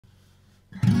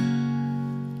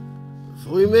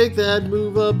Before we make that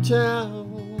move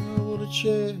uptown, I want a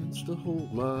chance to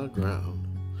hold my ground.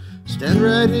 Stand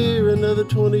right here another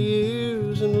 20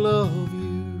 years and love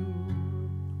you.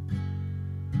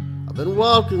 I've been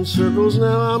walking circles,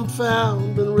 now I'm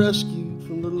found. Been rescued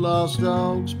from the lost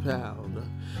dog's pound.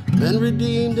 Been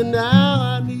redeemed and now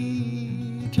I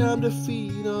need time to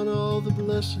feed on all the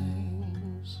blessings.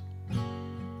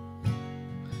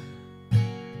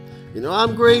 You know,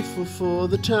 I'm grateful for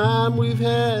the time we've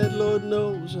had. Lord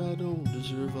knows I don't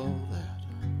deserve all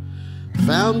that.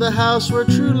 Found the house where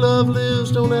true love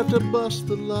lives. Don't have to bust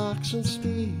the locks and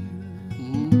steal.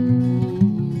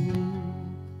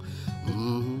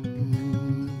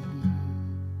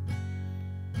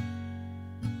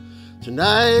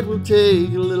 Tonight we'll take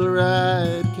a little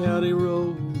ride, county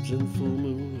roads in full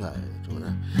moonlight. When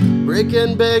I break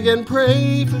and beg and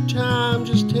pray for time,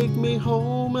 just take me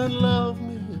home and love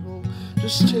me.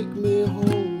 Just take me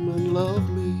home and love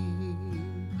me.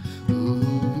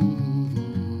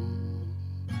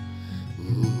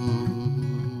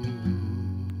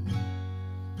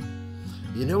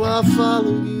 You know I'll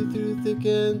follow you through thick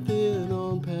and thin,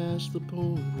 on past the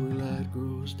point where light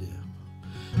grows dim,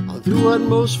 on through what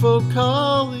most folk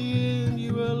call the end.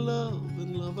 You are love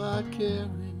and love I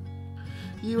carry.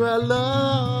 You are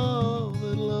love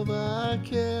and love I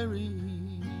carry.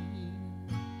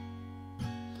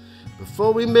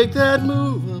 Before we make that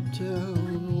move uptown,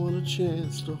 I want a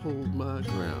chance to hold my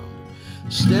ground.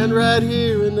 Stand right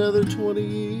here another 20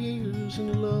 years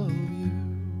and love you.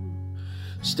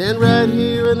 Stand right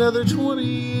here another 20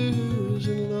 years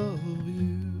and love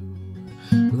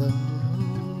you. Love